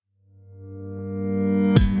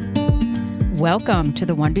Welcome to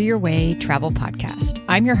the Wonder Your Way Travel Podcast.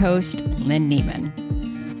 I'm your host, Lynn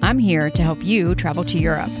Neiman. I'm here to help you travel to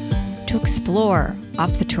Europe, to explore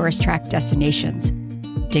off the tourist track destinations,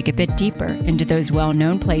 dig a bit deeper into those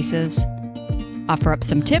well-known places, offer up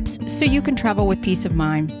some tips so you can travel with peace of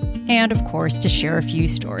mind, and of course, to share a few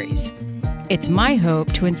stories. It's my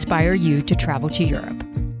hope to inspire you to travel to Europe,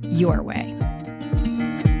 your way.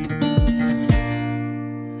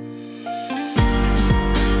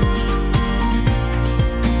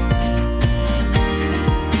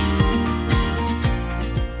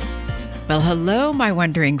 Well, hello, my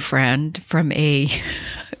wandering friend from a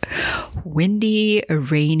windy,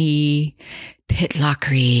 rainy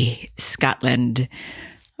Pitlochry, Scotland.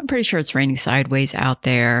 I'm pretty sure it's raining sideways out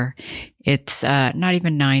there. It's not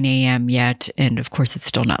even 9 a.m. yet. And of course, it's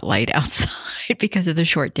still not light outside because of the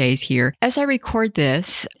short days here. As I record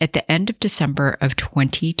this at the end of December of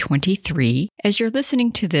 2023, as you're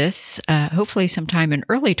listening to this, hopefully sometime in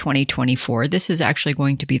early 2024, this is actually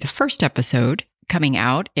going to be the first episode coming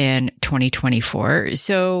out in 2024.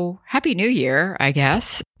 So happy New Year, I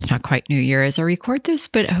guess. It's not quite New Year as I record this,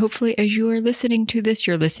 but hopefully as you are listening to this,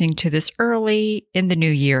 you're listening to this early in the new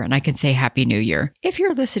year, and I can say Happy New Year. If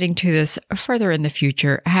you're listening to this further in the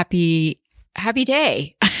future, happy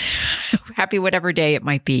day. Happy whatever day it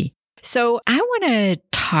might be. So I want to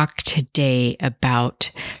talk today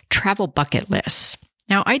about travel bucket lists.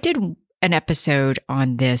 Now, I did an episode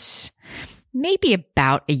on this maybe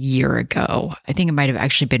about a year ago. I think it might have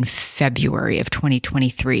actually been February of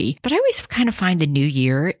 2023. But I always kind of find the new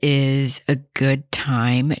year is a good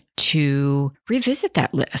time to revisit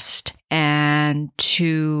that list and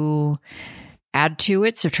to add to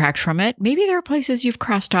it, subtract from it. Maybe there are places you've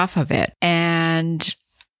crossed off of it. And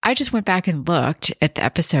I just went back and looked at the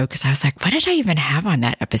episode because I was like, what did I even have on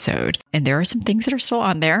that episode? And there are some things that are still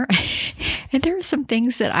on there. And there are some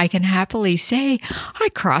things that I can happily say I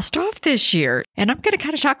crossed off this year. And I'm going to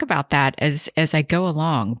kind of talk about that as I go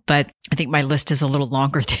along. But I think my list is a little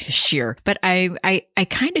longer this year. But I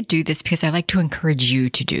kind of do this because I like to encourage you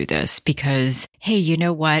to do this because, hey, you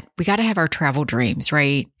know what? We got to have our travel dreams,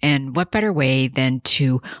 right? And what better way than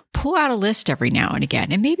to pull out a list every now and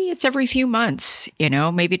again? And maybe it's every few months,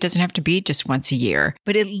 maybe it doesn't have to be just once a year,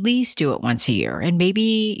 but at least do it once a year. And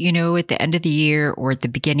maybe, at the end of the year or at the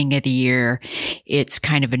beginning of the year, it's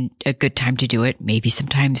kind of a good time to do it. Maybe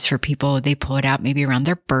sometimes for people, they pull it out maybe around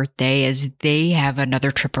their birthday as they have another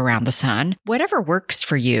trip around the sun, whatever works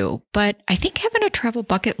for you. But I think having a travel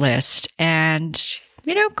bucket list and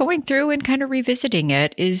going through and kind of revisiting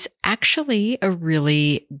it is actually a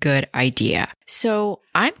really good idea. So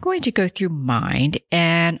I'm going to go through mine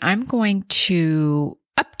and I'm going to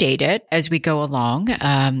update it as we go along.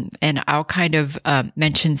 And I'll kind of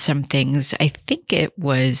mention some things. I think I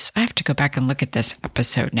have to go back and look at this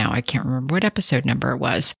episode now. I can't remember what episode number it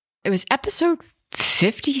was. It was episode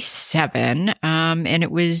 57. And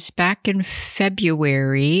it was back in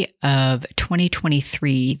February of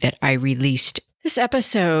 2023 that I released this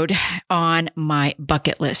episode on my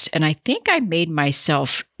bucket list. And I think I made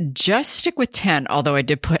myself just stick with 10, although I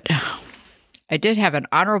did have an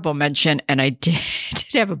honorable mention and I did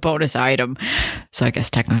have a bonus item. So I guess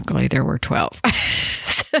technically there were 12.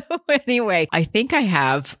 So anyway, I think I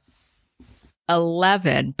have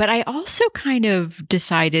 11, but I also kind of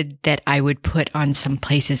decided that I would put on some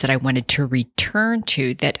places that I wanted to return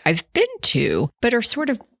to that I've been to, but are sort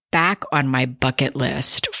of back on my bucket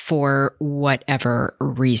list for whatever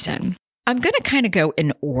reason. I'm going to kind of go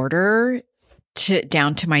in order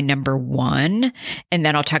down to my number 1, and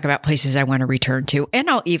then I'll talk about places I want to return to, and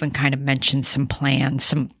I'll even kind of mention some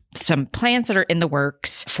plans, some plans that are in the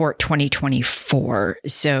works for 2024.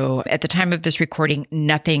 So at the time of this recording,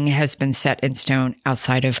 nothing has been set in stone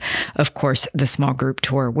outside of course, the small group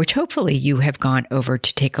tour, which hopefully you have gone over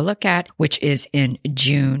to take a look at, which is in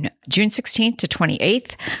June 16th to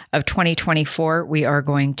 28th of 2024. We are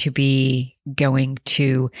going to be going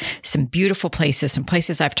to some beautiful places, some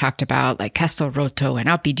places I've talked about like Castelrotto and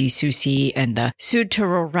Alpi di Susi and the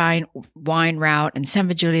Südtirol Rhine wine route and San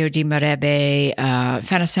Vigilio di Marebe,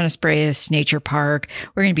 Fanasanas Nature Park.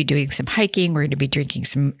 We're going to be doing some hiking. We're going to be drinking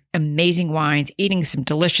some amazing wines, eating some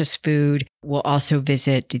delicious food. We'll also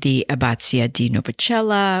visit the Abbazia di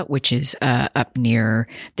Novicella, which is up near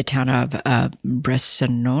the town of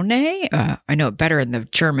Bressanone. I know it better in the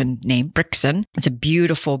German name, Brixen. It's a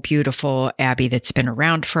beautiful, beautiful abbey that's been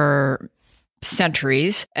around for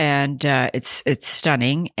centuries, and it's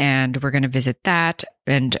stunning. And we're going to visit that,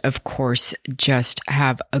 and of course, just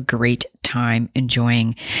have a great time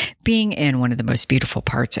enjoying being in one of the most beautiful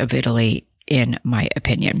parts of Italy, in my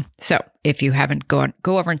opinion. So if you haven't go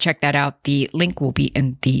over and check that out. The link will be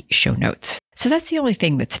in the show notes. So that's the only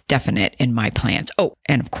thing that's definite in my plans. Oh,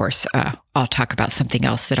 and of course, I'll talk about something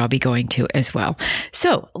else that I'll be going to as well.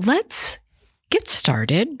 So let's get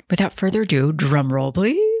started. Without further ado, drum roll,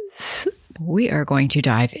 please. We are going to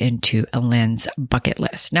dive into Lynn's bucket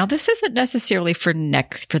list. Now, this isn't necessarily for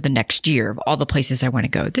the next year of all the places I want to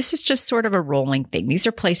go. This is just sort of a rolling thing. These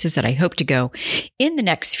are places that I hope to go in the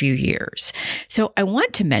next few years. So I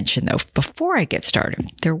want to mention, though, before I get started,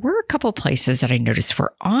 there were a couple places that I noticed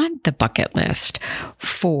were on the bucket list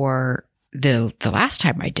for the last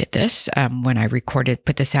time I did this, when I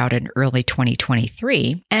put this out in early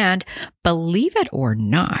 2023. And believe it or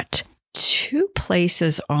not, 2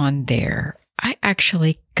 places on there I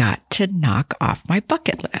actually got to knock off my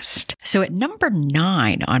bucket list. So at number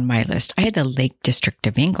 9 on my list, I had the Lake District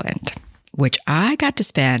of England, which I got to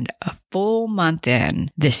spend a full month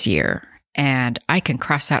in this year. And I can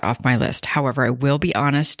cross that off my list. However, I will be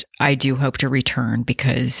honest, I do hope to return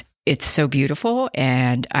because it's so beautiful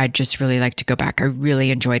and I'd just really like to go back. I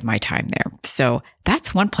really enjoyed my time there. So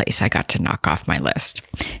that's one place I got to knock off my list.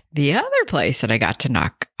 The other place that I got to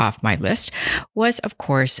knock off my list was, of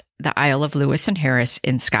course, the Isle of Lewis and Harris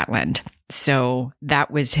in Scotland. So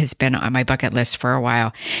that has been on my bucket list for a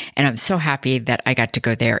while. And I'm so happy that I got to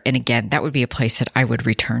go there. And again, that would be a place that I would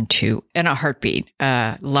return to in a heartbeat.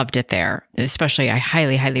 Loved it there. Especially, I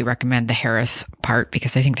highly, highly recommend the Harris part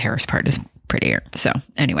because I think the Harris part is prettier. So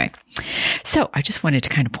anyway, so I just wanted to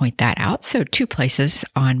kind of point that out. So 2 places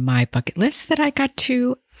on my bucket list that I got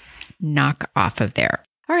to knock off of there.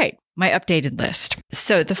 All right, my updated list.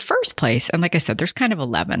 So the first place, and like I said, there's kind of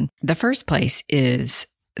 11. The first place is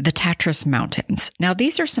the Tatras Mountains. Now,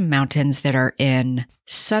 these are some mountains that are in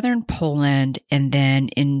southern Poland, and then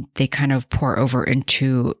they kind of pour over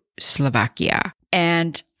into Slovakia.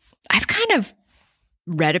 And I've kind of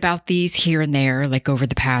read about these here and there, like over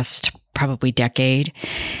the past probably decade.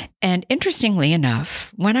 And interestingly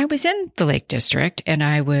enough, when I was in the Lake District and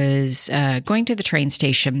I was going to the train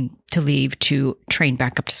station to leave to train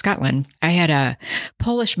back up to Scotland, I had a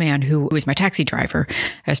Polish man who was my taxi driver.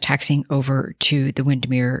 I was taxiing over to the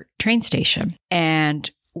Windermere train station,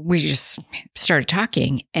 and we just started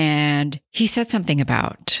talking, and he said something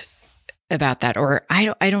about that, or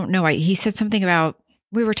I don't know. He said something about,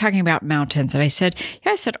 we were talking about mountains, and I said,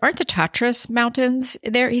 aren't the Tatras mountains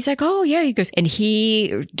there? He's like, oh yeah. He goes, and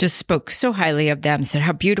he just spoke so highly of them, said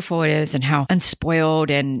how beautiful it is and how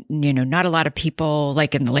unspoiled and, not a lot of people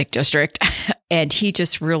like in the Lake District. And he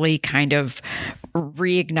just really kind of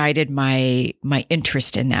reignited my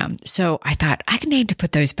interest in them. So I thought I need to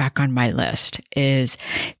put those back on my list, is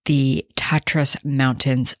the Tatras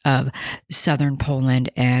Mountains of southern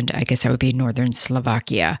Poland, and I guess that would be northern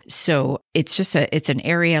Slovakia. So it's an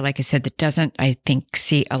area, like I said, that doesn't, I think,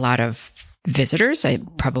 see a lot of visitors.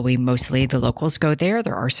 Probably mostly the locals go there.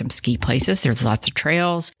 There are some ski places. There's lots of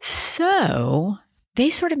trails. So they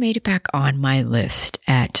sort of made it back on my list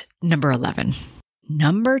at number 11.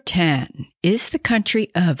 Number 10 is the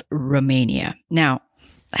country of Romania. Now,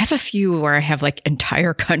 I have a few where I have like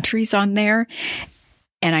entire countries on there.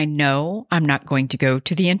 And I know I'm not going to go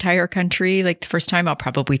to the entire country. Like the first time, I'll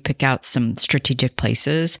probably pick out some strategic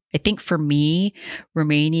places. I think for me,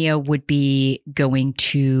 Romania would be going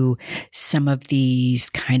to some of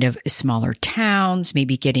these kind of smaller towns,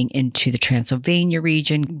 maybe getting into the Transylvania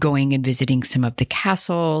region, going and visiting some of the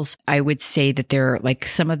castles. I would say that there are like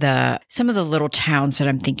some of the little towns that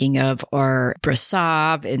I'm thinking of are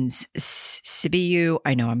Brasov and Sibiu.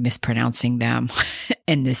 I know I'm mispronouncing them.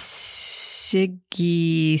 And the Sighisoara.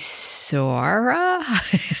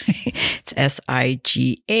 It's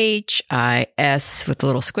Sighis with a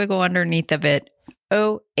little squiggle underneath of it.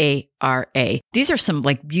 Oara. These are some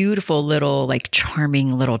like beautiful little, like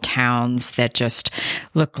charming little towns that just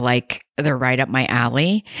look like they're right up my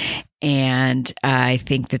alley. And I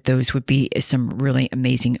think that those would be some really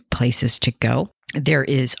amazing places to go. There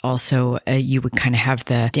is also, you would kind of have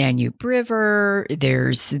the Danube River.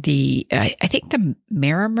 There's I think the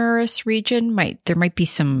Maramureş region there might be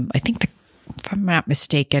some, I think if I'm not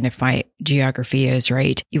mistaken, if my geography is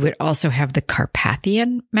right, you would also have the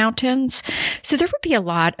Carpathian Mountains. So there would be a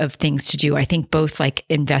lot of things to do. I think both like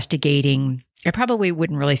investigating. I probably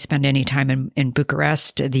wouldn't really spend any time in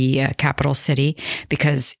Bucharest, the capital city,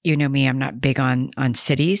 because you know me, I'm not big on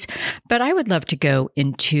cities. But I would love to go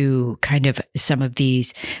into kind of some of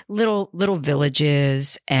these little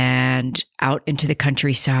villages and out into the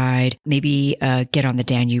countryside, maybe get on the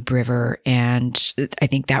Danube River. And I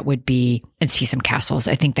think that would be, and see some castles.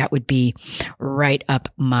 I think that would be right up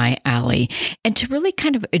my alley. And to really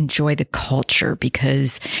kind of enjoy the culture,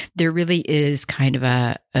 because there really is kind of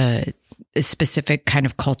a a specific kind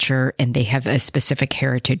of culture and they have a specific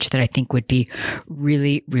heritage that I think would be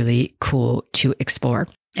really, really cool to explore.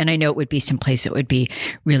 And I know it would be someplace that would be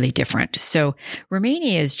really different. So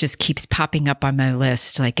Romania just keeps popping up on my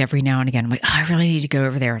list. Like every now and again, I'm like, I really need to go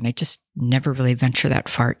over there. And I just never really venture that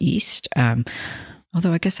far east.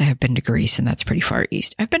 Although I guess I have been to Greece and that's pretty far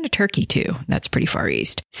east. I've been to Turkey too. That's pretty far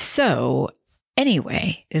east. So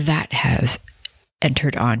anyway, that has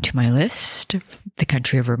entered onto my list. The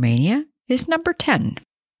country of Romania is number 10.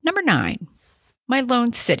 Number 9, my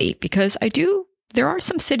lone city, because there are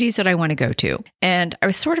some cities that I want to go to. And I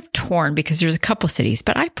was sort of torn because there's a couple cities,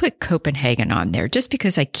 but I put Copenhagen on there just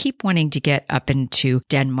because I keep wanting to get up into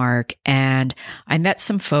Denmark. And I met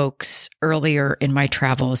some folks earlier in my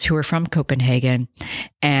travels who were from Copenhagen,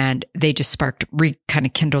 and they just kind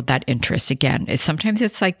of kindled that interest again. Sometimes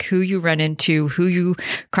it's like who you run into, who you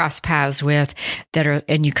cross paths with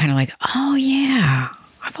and you kind of like, oh yeah,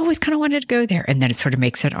 I've always kind of wanted to go there. And then it sort of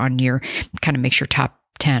makes your top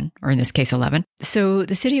 10, or in this case, 11. So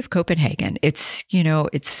the city of Copenhagen, it's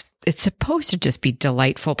supposed to just be a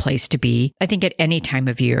delightful place to be. I think at any time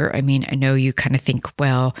of year. I mean, I know you kind of think,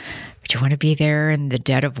 well, would you want to be there in the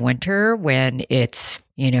dead of winter when it's,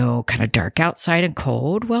 kind of dark outside and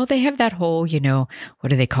cold? Well, they have that whole, what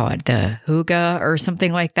do they call it? The hygge or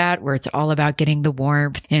something like that, where it's all about getting the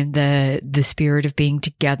warmth and the spirit of being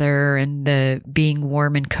together and the being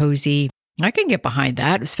warm and cozy. I can get behind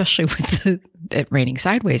that, especially with it raining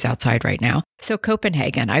sideways outside right now. So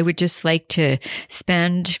Copenhagen, I would just like to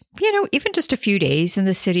spend, even just a few days in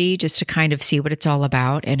the city just to kind of see what it's all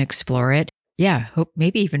about and explore it. Yeah, hope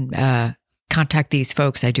maybe even contact these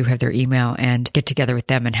folks. I do have their email and get together with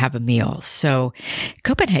them and have a meal. So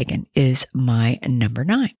Copenhagen is my number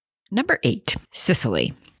 9. Number 8,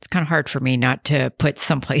 Sicily. It's kind of hard for me not to put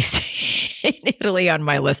someplace in Italy on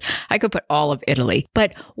my list. I could put all of Italy.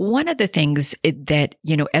 But one of the things that,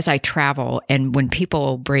 as I travel and when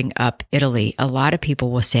people bring up Italy, a lot of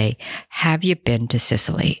people will say, have you been to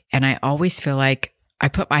Sicily? And I always feel like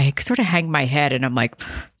I sort of hang my head and I'm like,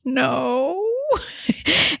 no.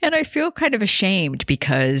 And I feel kind of ashamed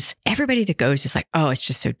because everybody that goes is like, oh, it's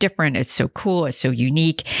just so different. It's so cool. It's so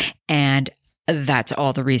unique. And that's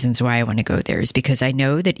all the reasons why I want to go there, is because I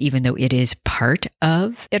know that even though it is part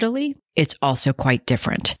of Italy, it's also quite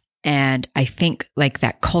different. And I think like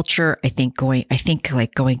that culture, I think going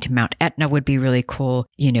to Mount Etna would be really cool.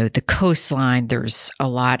 The coastline, there's a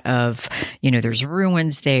lot of, there's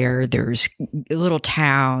ruins there, there's little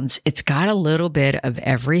towns. It's got a little bit of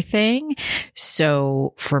everything.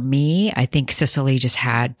 So for me, I think Sicily just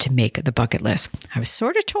had to make the bucket list. I was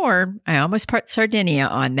sort of torn. I almost put Sardinia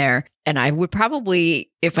on there. And I would probably,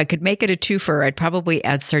 if I could make it a twofer, I'd probably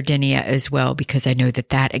add Sardinia as well, because I know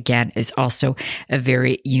that again is also a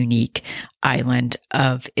very unique island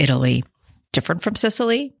of Italy, different from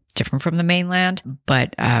Sicily, different from the mainland.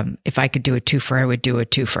 But if I could do a twofer, I would do a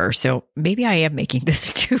twofer. So maybe I am making this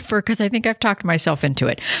a twofer because I think I've talked myself into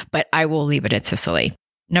it, but I will leave it at Sicily.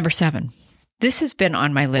 Number 7. This has been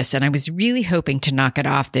on my list and I was really hoping to knock it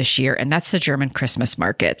off this year, and that's the German Christmas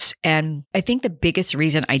markets. And I think the biggest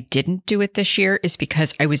reason I didn't do it this year is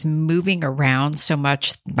because I was moving around so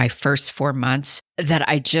much my first 4 months that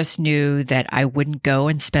I just knew that I wouldn't go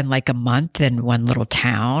and spend like a month in one little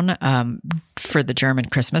town for the German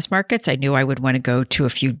Christmas markets. I knew I would want to go to a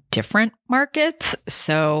few different markets.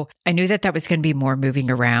 So I knew that was going to be more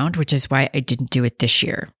moving around, which is why I didn't do it this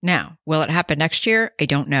year. Now, will it happen next year? I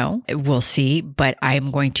don't know. We'll see, but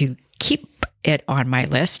I'm going to keep it on my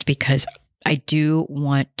list because I do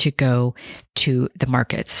want to go to the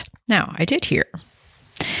markets. Now, I did hear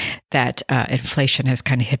that inflation has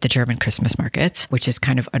kind of hit the German Christmas markets, which is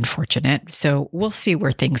kind of unfortunate. So we'll see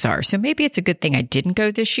where things are. So maybe it's a good thing I didn't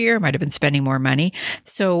go this year. I might have been spending more money.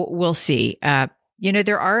 So we'll see.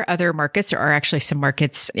 There are other markets. There are actually some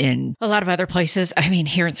markets in a lot of other places. I mean,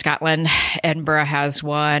 here in Scotland, Edinburgh has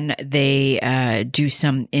one. They do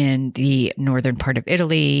some in the northern part of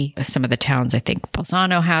Italy. Some of the towns, I think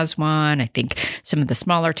Bolzano has one. I think some of the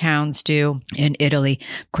smaller towns do in Italy.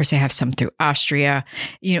 Of course, they have some through Austria.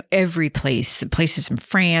 Every place, places in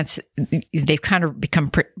France, they've kind of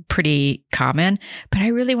become pretty common. But I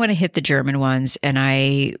really want to hit the German ones, and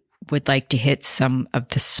I would like to hit some of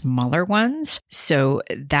the smaller ones. So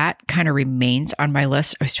that kind of remains on my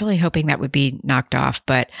list. I was really hoping that would be knocked off,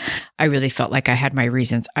 but I really felt like I had my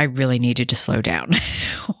reasons. I really needed to slow down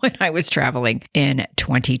when I was traveling in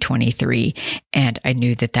 2023. And I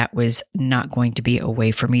knew that was not going to be a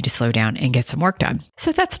way for me to slow down and get some work done.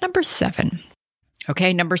 So that's number 7.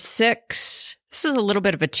 Okay, number 6. This is a little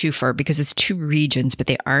bit of a twofer because it's two regions, but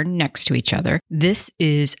they are next to each other. This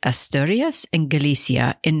is Asturias and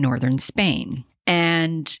Galicia in northern Spain.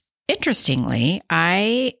 And interestingly,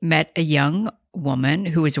 I met a young woman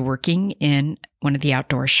who was working in one of the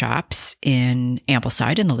outdoor shops in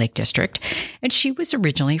Ambleside in the Lake District, and she was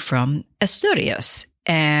originally from Asturias.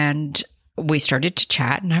 And we started to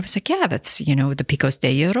chat and I was like, yeah, that's, the Picos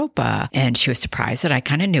de Europa. And she was surprised that I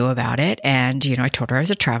kind of knew about it. And, I told her I was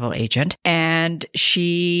a travel agent and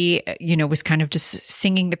she, was kind of just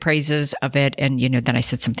singing the praises of it. And, then I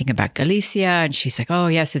said something about Galicia and she's like, oh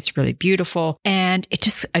yes, it's really beautiful. And it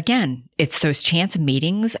just, again, it's those chance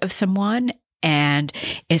meetings of someone. And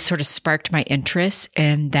it sort of sparked my interest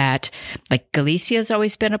in that, like, Galicia has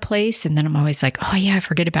always been a place. And then I'm always like, oh yeah, I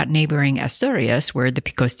forget about neighboring Asturias where the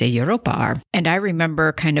Picos de Europa are. And I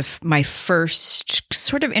remember kind of my first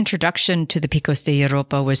sort of introduction to the Picos de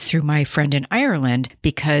Europa was through my friend in Ireland,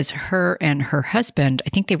 because her and her husband,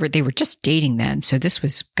 I think they were just dating then. So this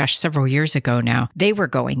was, several years ago now. They were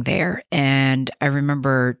going there. And I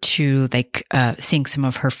remember seeing some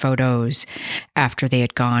of her photos after they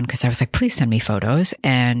had gone, because I was like, please send me photos,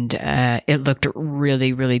 and it looked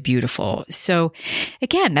really, really beautiful. So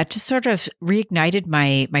again, that just sort of reignited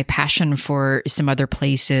my passion for some other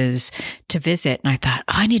places to visit. And I thought,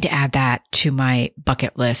 I need to add that to my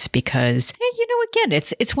bucket list because, again,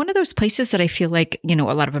 it's one of those places that I feel like, a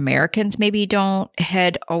lot of Americans maybe don't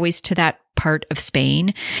head always to that part of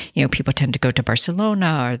Spain. People tend to go to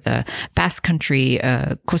Barcelona or the Basque Country,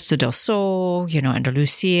 Costa del Sol,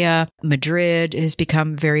 Andalusia. Madrid has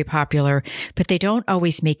become very popular, but they don't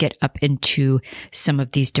always make it up into some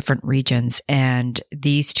of these different regions. And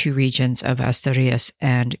these two regions of Asturias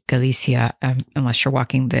and Galicia, unless you're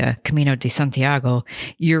walking the Camino de Santiago,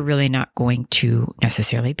 you're really not going to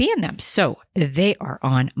necessarily be in them. So they are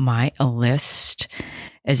on my list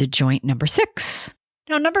as a joint number 6.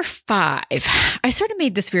 Now, number 5, I sort of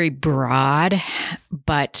made this very broad,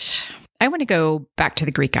 but I want to go back to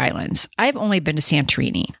the Greek islands. I've only been to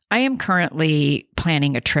Santorini. I am currently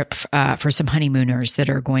planning a trip for some honeymooners that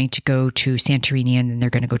are going to go to Santorini and then they're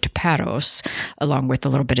going to go to Paros, along with a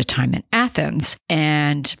little bit of time in Athens.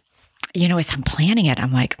 And, as I'm planning it,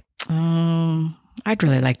 I'm like, I'd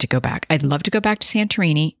really like to go back. I'd love to go back to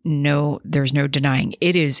Santorini. No, there's no denying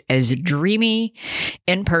it is as dreamy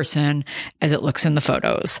in person as it looks in the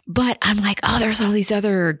photos. But I'm like, oh, there's all these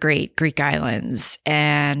other great Greek islands.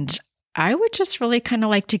 And I would just really kind of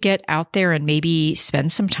like to get out there and maybe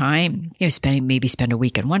spend some time, spend a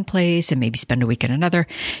week in one place and maybe spend a week in another.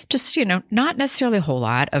 Just, not necessarily a whole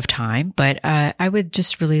lot of time, but I would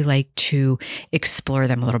just really like to explore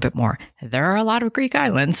them a little bit more. There are a lot of Greek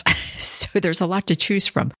islands, so there's a lot to choose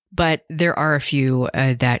from. But there are a few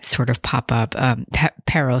that sort of pop up.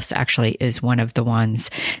 Paros actually is one of the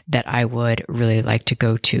ones that I would really like to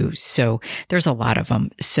go to. So there's a lot of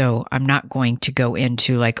them. So I'm not going to go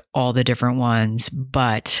into like all the different ones,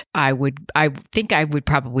 but I think I would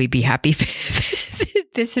probably be happy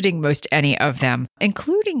visiting most any of them,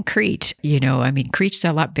 including Crete. Crete's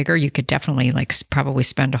a lot bigger. You could definitely probably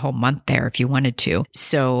spend a whole month there if you wanted to.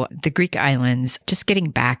 So the Greek islands, just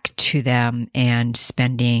getting back to them and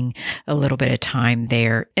spending a little bit of time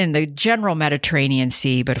there in the general Mediterranean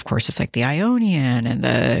Sea, but of course it's like the Ionian and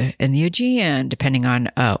the Aegean, depending on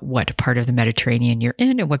what part of the Mediterranean you're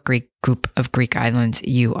in and what group of Greek islands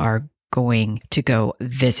you are going to go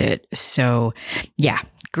visit. So yeah,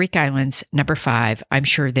 Greek islands, number 5. I'm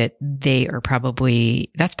sure that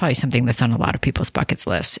that's probably something that's on a lot of people's buckets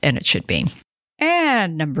lists, and it should be.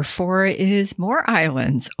 And number 4 is more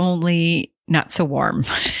islands, only not so warm.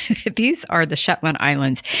 These are the Shetland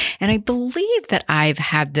Islands. And I believe that I've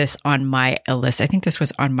had this on my list. I think this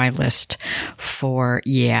was on my list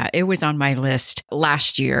it was on my list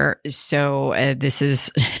last year. So this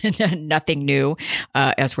is nothing new,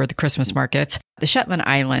 as were the Christmas markets. The Shetland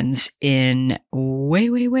Islands in way,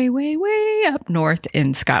 way, way, way, way up north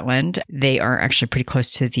in Scotland. They are actually pretty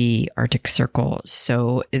close to the Arctic Circle.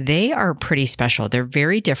 So they are pretty special. They're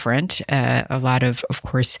very different. A lot of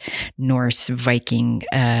course, Norse Viking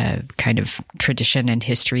kind of tradition and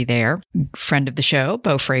history there. Friend of the show,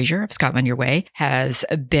 Beau Fraser of Scotland Your Way, has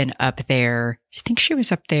been up there. I think she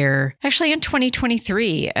was up there actually in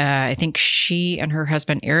 2023. I think she and her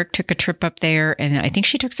husband, Eric, took a trip up there, and I think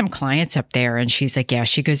she took some clients up there, and she's like, yeah,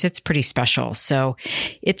 she goes, it's pretty special. So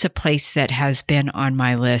it's a place that has been on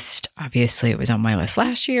my list. Obviously, it was on my list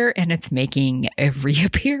last year, and it's making a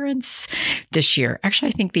reappearance this year. Actually,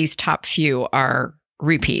 I think these top few are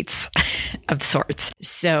repeats of sorts.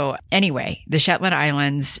 So anyway, the Shetland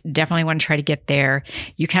Islands, definitely want to try to get there.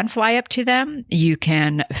 You can fly up to them. You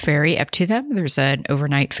can ferry up to them. There's an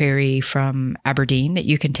overnight ferry from Aberdeen that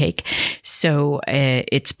you can take. So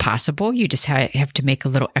it's possible. You just have to make a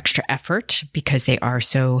little extra effort because they are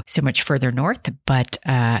so much further north. But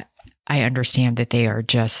I understand that they are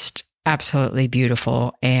just absolutely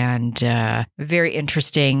beautiful and very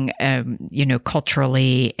interesting,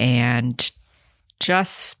 culturally and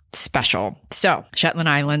just special. So Shetland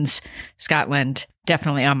Islands, Scotland,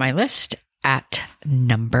 definitely on my list at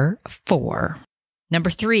number 4.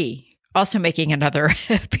 Number 3, also making another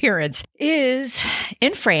appearance, is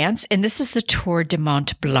in France, and this is the Tour de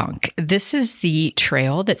Mont Blanc. This is the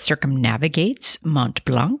trail that circumnavigates Mont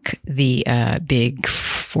Blanc, the big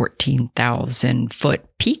 14,000-foot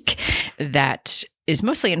peak that is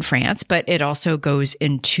mostly in France, but it also goes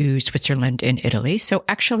into Switzerland and Italy. So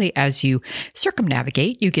actually, as you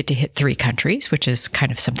circumnavigate, you get to hit 3 countries, which is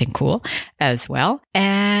kind of something cool as well.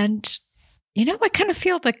 And I kind of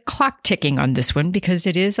feel the clock ticking on this one because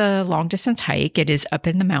it is a long distance hike. It is up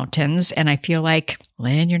in the mountains. And I feel like,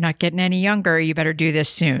 Lynn, you're not getting any younger. You better do this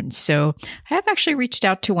soon. So I have actually reached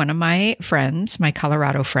out to one of my friends, my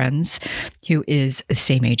Colorado friends, who is the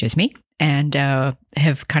same age as me, and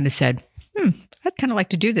have kind of said, I'd kind of like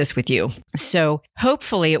to do this with you. So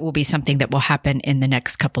hopefully it will be something that will happen in the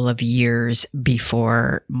next couple of years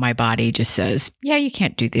before my body just says, yeah, you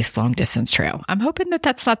can't do this long distance trail. I'm hoping that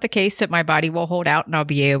that's not the case, that my body will hold out and I'll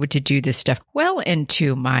be able to do this stuff well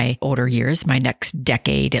into my older years, my next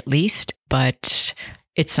decade at least. But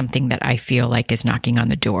it's something that I feel like is knocking on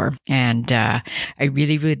the door. And I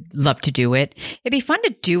really would love to do it. It'd be fun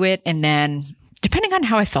to do it and then, depending on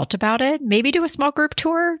how I felt about it, maybe do a small group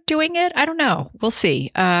tour doing it. I don't know. We'll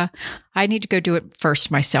see. I need to go do it first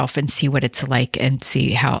myself and see what it's like and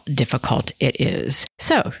see how difficult it is.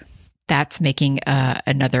 So that's making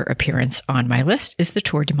another appearance on my list, is the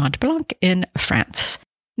Tour de Mont Blanc in France.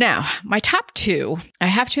 Now, my top 2, I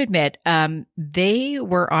have to admit, they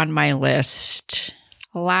were on my list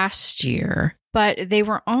last year, but they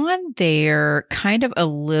were on there kind of a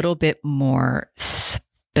little bit more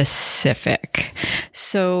specific.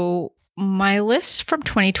 So my list from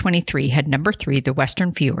 2023 had number 3, the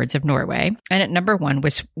Western Fjords of Norway. And at number 1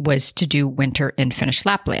 was to do winter in Finnish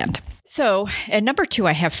Lapland. So at number 2,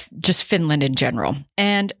 I have just Finland in general.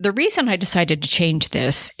 And the reason I decided to change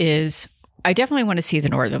this is I definitely want to see the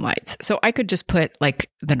Northern Lights. So I could just put like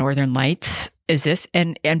the Northern Lights is this.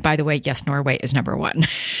 And by the way, yes, Norway is number 1.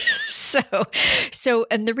 So,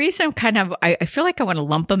 and the reason I feel like I want to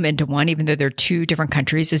lump them into one, even though they're 2 different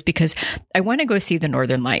countries, is because I want to go see the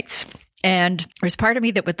Northern Lights. And there's part of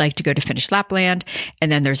me that would like to go to Finnish Lapland.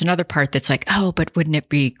 And then there's another part that's like, oh, but wouldn't it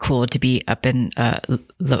be cool to be up in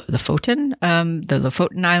Lofoten, the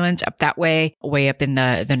Lofoten Islands, up that way up in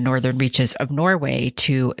the northern reaches of Norway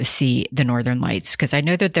to see the Northern Lights? Because I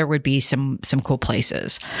know that there would be some cool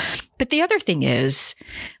places. But the other thing is,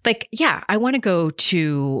 like, yeah, I want to go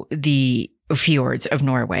to the fjords of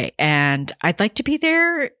Norway. And I'd like to be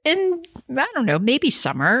there in, I don't know, maybe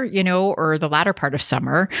summer, or the latter part of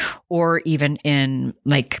summer, or even in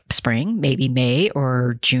like spring, maybe May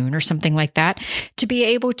or June or something like that, to be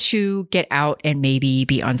able to get out and maybe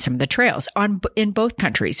be on some of the trails in both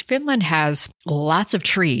countries. Finland has lots of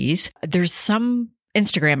trees. There's some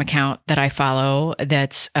Instagram account that I follow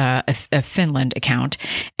that's a Finland account.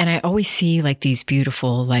 And I always see like these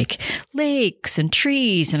beautiful like lakes and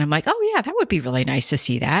trees. And I'm like, oh yeah, that would be really nice to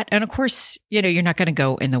see that. And of course, you're not going to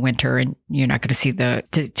go in the winter and you're not going to see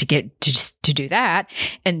to do that.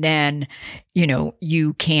 And then,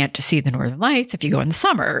 you can't see the Northern Lights if you go in the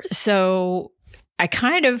summer. So I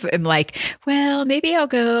kind of am like, well, maybe I'll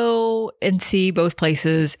go and see both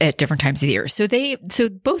places at different times of the year. So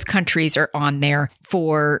both countries are on there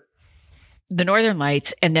for the Northern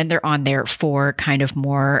Lights, and then they're on there for kind of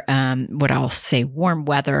more, what I'll say, warm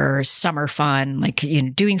weather, summer fun, like,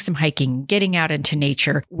 doing some hiking, getting out into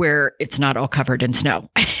nature where it's not all covered in snow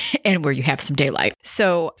and where you have some daylight.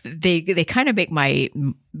 So they kind of make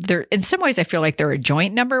they're, in some ways, I feel like they're a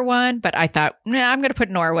joint number 1, but I thought, I'm going to put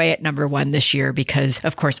Norway at number 1 this year because,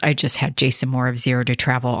 of course, I just had Jason Moore of Zero to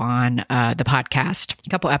Travel on the podcast a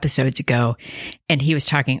couple episodes ago, and he was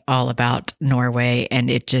talking all about Norway, and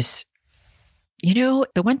it just,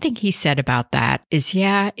 the one thing he said about that is,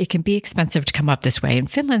 yeah, it can be expensive to come up this way. And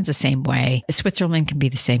Finland's the same way. Switzerland can be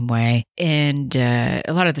the same way. And a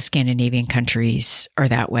lot of the Scandinavian countries are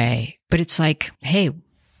that way. But it's like, hey,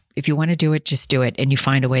 if you want to do it, just do it. And you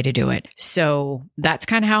find a way to do it. So that's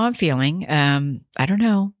kind of how I'm feeling. I don't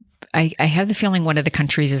know. I have the feeling one of the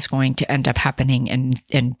countries is going to end up happening in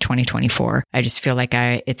 2024. I just feel like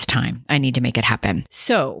it's time. I need to make it happen.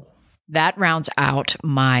 So that rounds out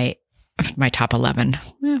my top 11,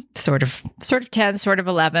 sort of 10, sort of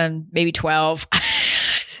 11, maybe 12.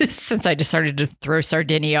 Since I decided to throw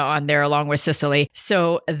Sardinia on there along with Sicily.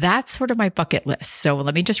 So that's sort of my bucket list. So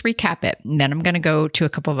let me just recap it. And then I'm going to go to a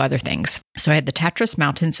couple of other things. So I had the Tatras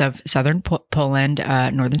Mountains of southern Poland,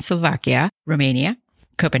 northern Slovakia, Romania,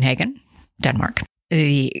 Copenhagen, Denmark,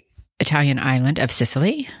 the Italian island of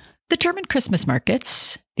Sicily, the German Christmas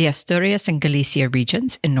markets, the Asturias and Galicia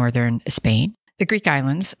regions in northern Spain, the Greek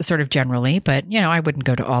islands, sort of generally, but, I wouldn't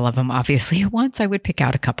go to all of them, obviously, at once. I would pick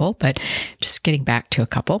out a couple, but just getting back to a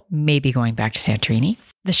couple, maybe going back to Santorini,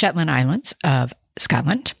 the Shetland Islands of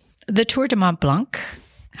Scotland, the Tour de Mont Blanc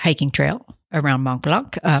hiking trail around Mont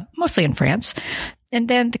Blanc, mostly in France, and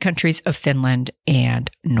then the countries of Finland and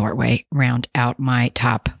Norway round out my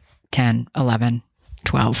top 10, 11,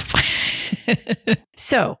 12.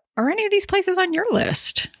 So, are any of these places on your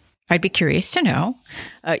list? I'd be curious to know.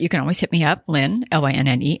 You can always hit me up, Lynn, Lyne,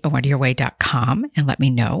 awonderyourway.com, and let me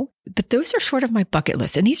know. But those are sort of my bucket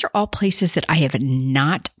list. And these are all places that I have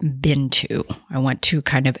not been to. I want to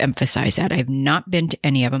kind of emphasize that. I have not been to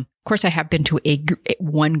any of them. Of course, I have been to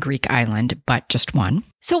one Greek island, but just one.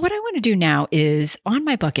 So what I want to do now is on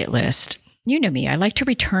my bucket list, you know me, I like to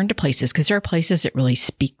return to places because there are places that really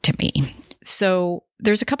speak to me. So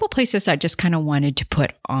there's a couple places I just kind of wanted to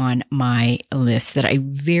put on my list that I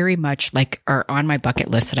very much like are on my bucket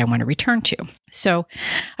list that I want to return to. So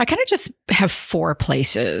I kind of just have 4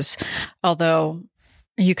 places, although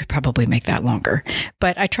you could probably make that longer.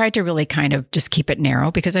 But I tried to really kind of just keep it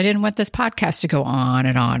narrow because I didn't want this podcast to go on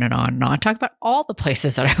and on and on and on. Talk about all the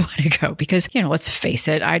places that I want to go because, let's face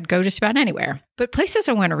it, I'd go just about anywhere. But places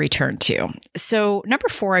I want to return to. So number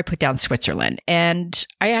 4, I put down Switzerland. And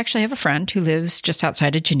I actually have a friend who lives just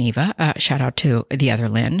outside of Geneva. Shout out to the other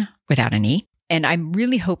Lynn without an E. And I'm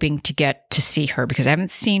really hoping to get to see her because I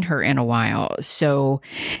haven't seen her in a while. So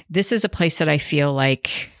this is a place that I feel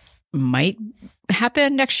like might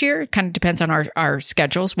happen next year. It kind of depends on our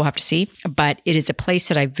schedules. We'll have to see. But it is a place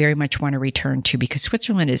that I very much want to return to because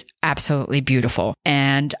Switzerland is absolutely beautiful.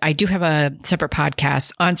 And I do have a separate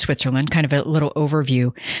podcast on Switzerland, kind of a little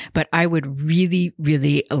overview. But I would really,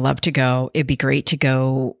 really love to go. It'd be great to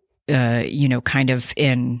go, kind of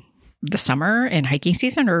in the summer and hiking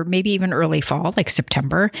season, or maybe even early fall, like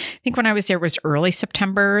September. I think when I was there, it was early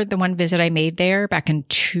September, the one visit I made there back in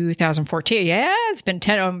 2014. Yeah, it's been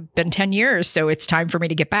 10 years. So it's time for me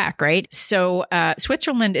to get back, right? So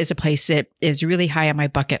Switzerland is a place that is really high on my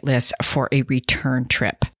bucket list for a return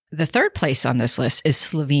trip. The third place on this list is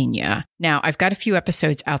Slovenia. Now, I've got a few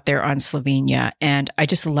episodes out there on Slovenia, and I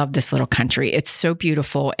just love this little country. It's so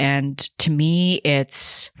beautiful. And to me,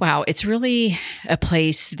 it's really a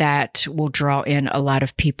place that will draw in a lot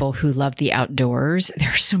of people who love the outdoors.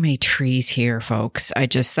 There are so many trees here, folks.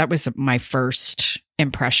 That was my first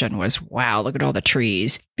impression was, wow, look at all the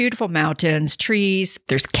trees. Beautiful mountains, trees,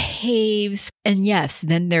 there's caves. And yes,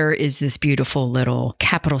 then there is this beautiful little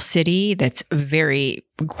capital city that's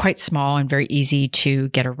quite small and very easy to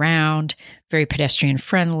get around, very pedestrian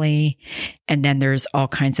friendly. And then there's all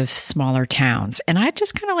kinds of smaller towns. And I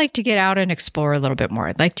just kind of like to get out and explore a little bit more.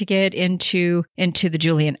 I'd like to get into the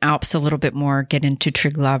Julian Alps a little bit more, get into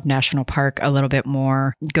Triglav National Park a little bit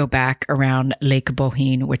more, go back around Lake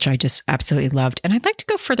Bohinj, which I just absolutely loved. And I'd like to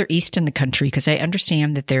go further east in the country because I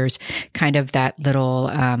understand that there's kind of that little,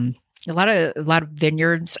 a lot of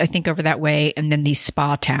vineyards, I think, over that way. And then these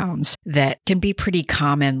spa towns that can be pretty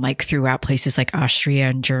common, like throughout places like Austria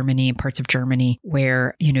and Germany and parts of Germany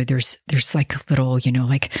where, there's like little,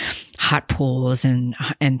 like hot pools and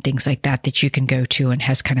things like that you can go to and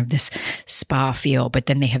has kind of this spa feel. But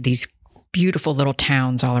then they have these beautiful little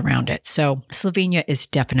towns all around it. So Slovenia is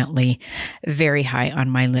definitely very high on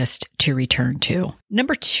my list to return to.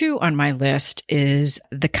 Number 2 on my list is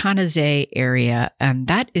the Canazei area.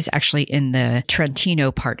 That is actually in the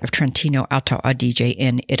Trentino part of Trentino Alto Adige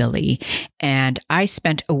in Italy. And I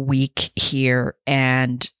spent a week here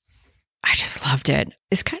and I just loved it.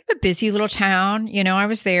 It's kind of a busy little town. I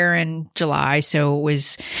was there in July, so it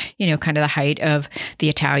was, kind of the height of the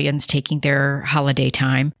Italians taking their holiday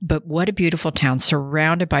time. But what a beautiful town,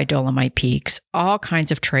 surrounded by Dolomite peaks, all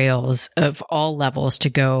kinds of trails of all levels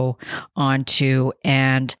to go onto.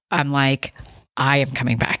 And I'm like, I am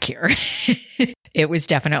coming back here. It was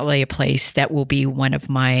definitely a place that will be one of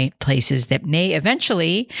my places that may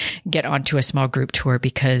eventually get onto a small group tour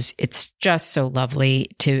because it's just so lovely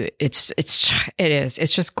it's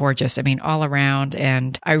just gorgeous. I mean, all around.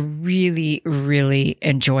 And I really, really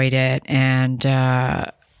enjoyed it. And,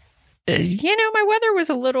 my weather was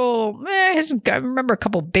a little, I remember a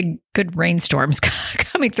couple big, good rainstorms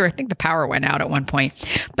coming through. I think the power went out at one point,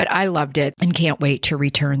 but I loved it and can't wait to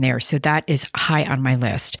return there. So that is high on my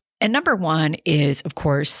list. And number one is, of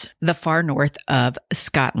course, the far north of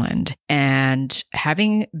Scotland. And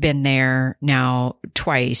having been there now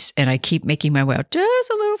twice, and I keep making my way out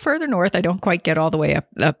just a little further north. I don't quite get all the way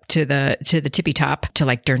up to the tippy top to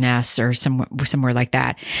like Durness or somewhere like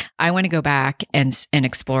that. I want to go back and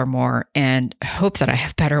explore more and hope that I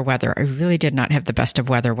have better weather. I really did not have the best of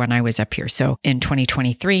weather when I was up here. So in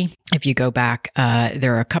 2023, if you go back,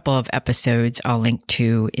 there are a couple of episodes I'll link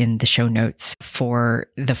to in the show notes for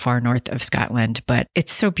the far north of Scotland, but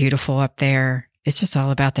it's so beautiful up there. It's just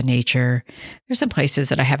all about the nature. There's some places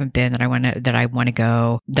that I haven't been that I want to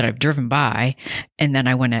go, that I've driven by. And then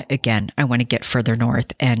I want to get further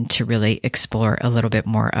north and to really explore a little bit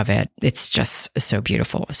more of it. It's just so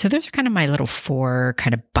beautiful. So those are kind of my little 4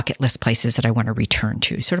 kind of bucket list places that I want to return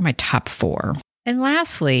to, sort of my top 4. And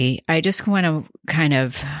lastly, I just want to kind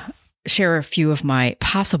of share a few of my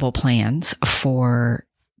possible plans for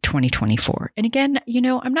 2024. And again,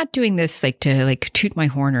 I'm not doing this to toot my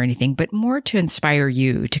horn or anything, but more to inspire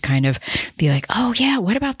you to kind of be like, oh yeah,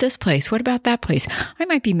 what about this place? What about that place? I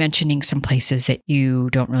might be mentioning some places that you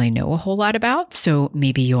don't really know a whole lot about. So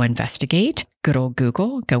maybe you'll investigate. Good old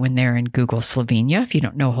Google, go in there and Google Slovenia if you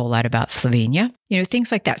don't know a whole lot about Slovenia,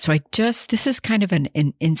 things like that. So this is kind of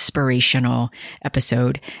an inspirational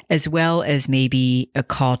episode, as well as maybe a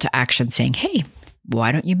call to action saying, hey,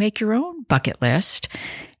 why don't you make your own bucket list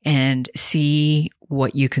and see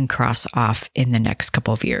what you can cross off in the next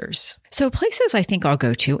couple of years? So places I think I'll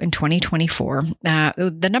go to in 2024,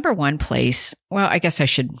 the number one place, well, I guess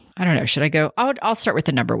should I go? I'll start with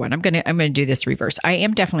the number one. I'm going to do this reverse. I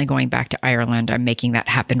am definitely going back to Ireland. I'm making that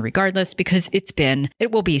happen regardless, because it's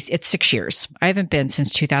 6 years. I haven't been since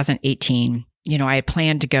 2018. I had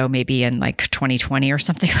planned to go maybe in like 2020 or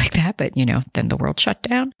something like that, but then the world shut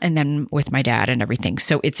down, and then with my dad and everything.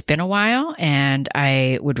 So it's been a while, and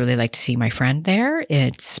I would really like to see my friend there.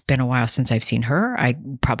 It's been a while since I've seen her. I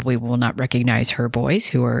probably will not recognize her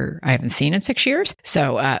boys I haven't seen in 6 years.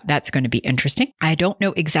 So that's going to be interesting. I don't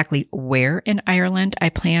know exactly where in Ireland I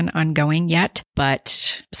plan on going yet,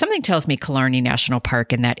 but something tells me Killarney National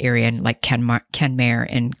Park in that area, and like Kenmare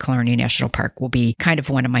and Killarney National Park will be kind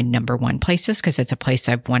of one of my number one places, because it's a place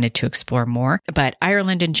I've wanted to explore more. But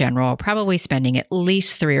Ireland in general, probably spending at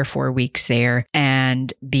least 3 or 4 weeks there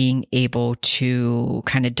and being able to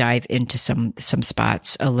kind of dive into some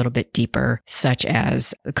spots a little bit deeper, such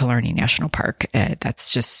as Killarney National Park.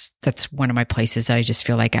 That's one of my places that I just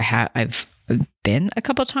feel like I've been a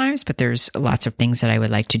couple times, but there's lots of things that I would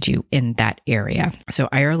like to do in that area. So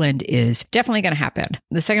Ireland is definitely going to happen.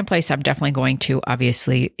 The second place I'm definitely going to,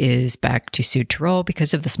 obviously, is back to Südtirol,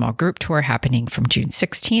 because of the small group tour happening from June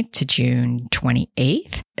 16th to June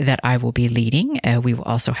 28th that I will be leading. We will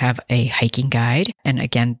also have a hiking guide. And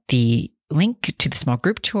again, the link to the small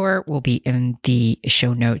group tour will be in the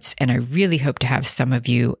show notes, and I really hope to have some of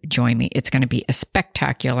you join me. It's going to be a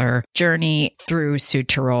spectacular journey through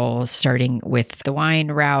Südtirol, starting with the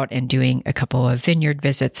wine route and doing a couple of vineyard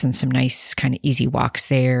visits and some nice kind of easy walks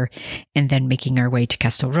there, and then making our way to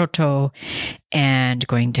Castelrotto and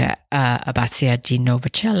going to Abbazia di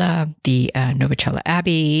Novacella, the Novacella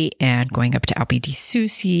Abbey, and going up to Alpi di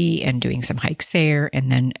Susi and doing some hikes there, and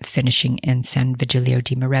then finishing in San Vigilio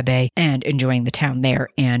di Marebbe and enjoying the town there,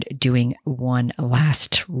 and doing one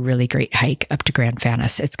last really great hike up to Gran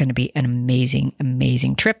Fanis. It's going to be an amazing,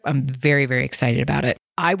 amazing trip. I'm very, very excited about it.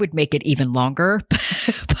 I would make it even longer,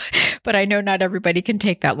 but I know not everybody can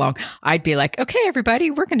take that long. I'd be like, okay,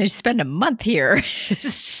 everybody, we're going to spend a month here.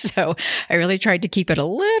 So I really tried to keep it a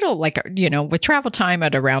little with travel time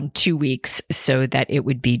at around 2 weeks, so that it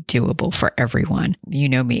would be doable for everyone. You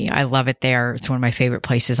know me, I love it there. It's one of my favorite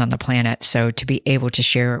places on the planet. So to be able to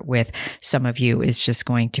share it with some of you is just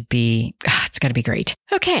going to be, it's going to be great.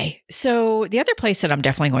 Okay. So the other place that I'm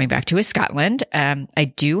definitely going back to is Scotland.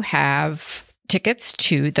 I do have tickets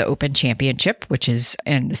to the Open Championship, which is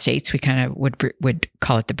in the States. We kind of would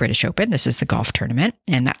call it the British Open. This is the golf tournament,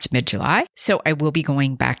 and that's mid-July. So I will be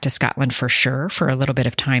going back to Scotland for sure for a little bit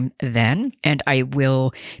of time then. And I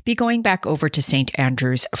will be going back over to St.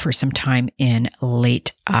 Andrews for some time in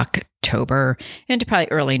late October into probably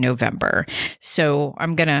early November. So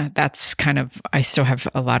I still have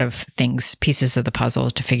a lot of pieces of the puzzle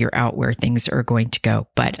to figure out where things are going to go,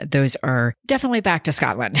 but those are definitely back to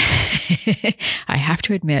Scotland. I have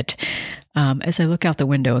to admit, as I look out the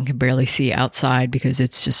window and can barely see outside because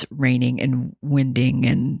it's just raining and winding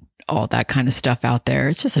and all that kind of stuff out there.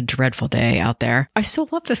 It's just a dreadful day out there. I still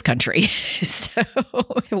love this country. So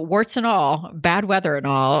warts and all, bad weather and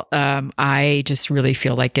all, I just really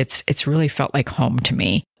feel like it's really felt like home to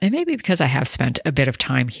me. And maybe because I have spent a bit of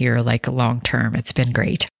time here, like long term, it's been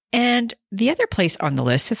great. And the other place on the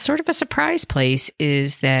list, it's sort of a surprise place,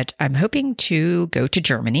 is that I'm hoping to go to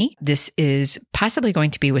Germany. This is possibly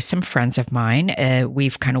going to be with some friends of mine.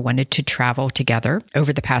 We've kind of wanted to travel together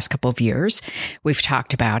over the past couple of years. We've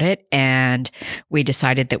talked about it, and we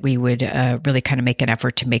decided that we would really kind of make an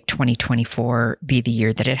effort to make 2024 be the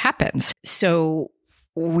year that it happens. So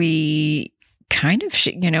we kind of,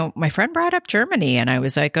 my friend brought up Germany and I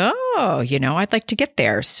was like, oh, I'd like to get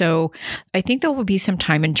there. So I think there will be some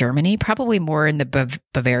time in Germany, probably more in the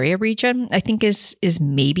Bavaria region, I think is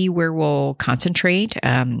maybe where we'll concentrate,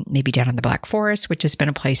 maybe down in the Black Forest, which has been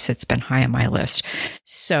a place that's been high on my list.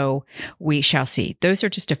 So we shall see. Those are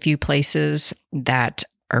just a few places that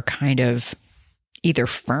are kind of either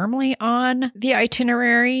firmly on the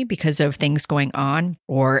itinerary because of things going on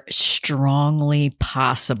or strongly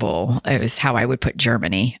possible is how I would put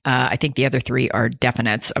Germany. I think the other three are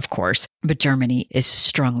definites, of course, but Germany is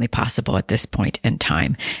strongly possible at this point in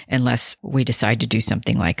time, unless we decide to do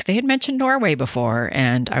something like they had mentioned Norway before.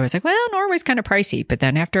 And I was like, well, Norway's kind of pricey. But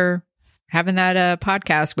then after having that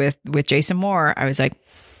podcast with Jason Moore, I was like,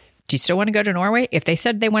 do you still want to go to Norway? If they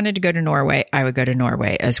said they wanted to go to Norway, I would go to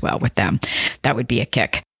Norway as well with them. That would be a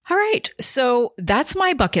kick. All right. So that's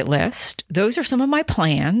my bucket list. Those are some of my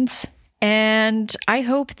plans. And I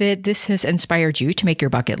hope that this has inspired you to make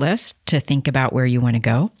your bucket list, to think about where you want to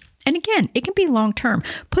go. And again, it can be long term.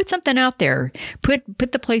 Put something out there. Put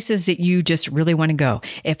the places that you just really want to go.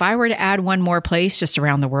 If I were to add one more place just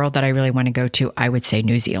around the world that I really want to go to, I would say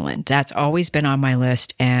New Zealand. That's always been on my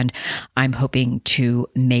list, and I'm hoping to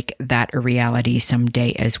make that a reality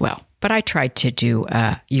someday as well. But I tried to do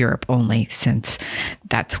Europe only, since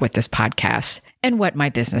that's what this podcast and what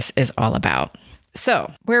my business is all about.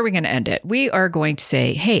 So where are we going to end it? We are going to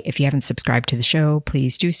say, hey, if you haven't subscribed to the show,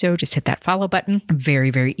 please do so. Just hit that follow button. Very,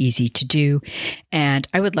 very easy to do. And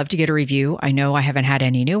I would love to get a review. I know I haven't had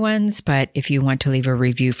any new ones, but if you want to leave a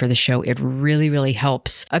review for the show, it really, really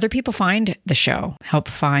helps other people find the show, help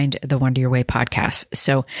find the Wonder Your Way podcast.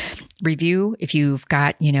 So review if you've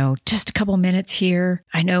got, just a couple minutes here.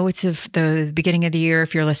 I know it's the beginning of the year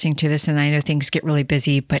if you're listening to this, and I know things get really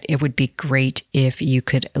busy, but it would be great if you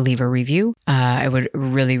could leave a review. I would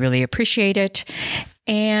really, really appreciate it.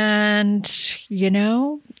 And,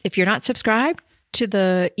 if you're not subscribed to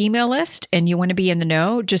the email list and you want to be in the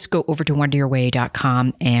know, just go over to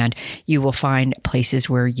wonderyourway.com and you will find places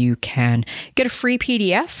where you can get a free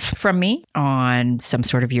PDF from me on some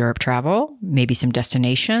sort of Europe travel, maybe some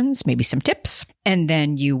destinations, maybe some tips. And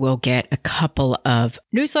then you will get a couple of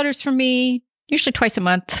newsletters from me, usually twice a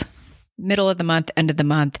month, middle of the month, end of the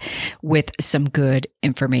month, with some good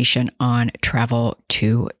information on travel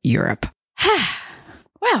to Europe.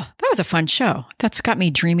 Wow, that was a fun show. That's got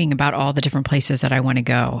me dreaming about all the different places that I want to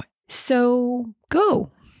go. So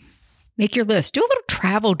go. Make your list. Do a little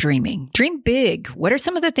travel dreaming. Dream big. What are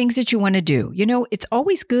some of the things that you want to do? It's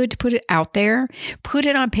always good to put it out there, put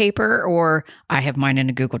it on paper, or I have mine in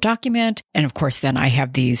a Google document. And of course, then I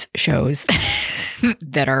have these shows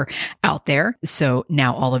that are out there. So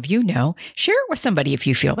now all of you know, share it with somebody if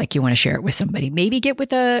you feel like you want to share it with somebody. Maybe get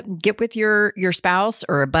with your spouse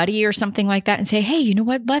or a buddy or something like that and say, hey, you know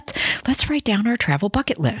what? Let's write down our travel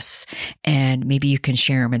bucket lists. And maybe you can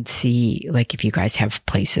share them and see like if you guys have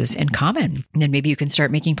places in common. And then maybe you can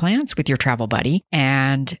start making plans with your travel buddy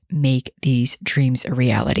and make these dreams a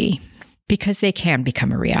reality, because they can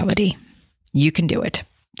become a reality. You can do it.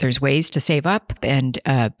 There's ways to save up and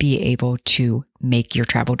be able to make your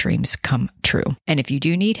travel dreams come true. And if you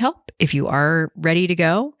do need help, if you are ready to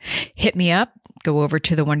go, hit me up. Go over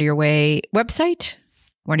to the Wonder Your Way website,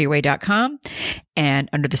 wonderyourway.com. And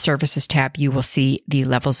under the services tab, you will see the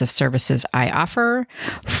levels of services I offer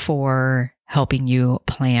for helping you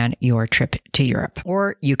plan your trip to Europe.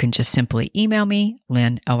 Or you can just simply email me,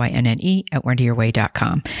 Lynne, Lyne, at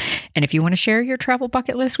wonderyourway.com. And if you want to share your travel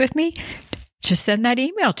bucket list with me, just send that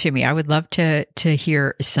email to me. I would love to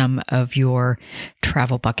hear some of your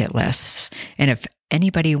travel bucket lists. And if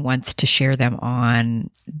anybody wants to share them on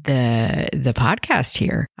the podcast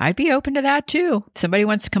here, I'd be open to that too. If somebody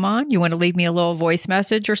wants to come on, you want to leave me a little voice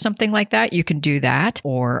message or something like that, you can do that.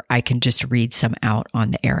 Or I can just read some out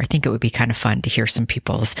on the air. I think it would be kind of fun to hear some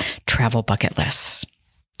people's travel bucket lists.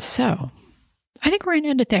 So I think we're going to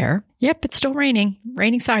end it there. Yep, it's still raining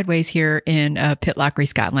sideways here in Pitlochry,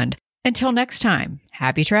 Scotland. Until next time,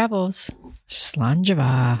 happy travels. Slán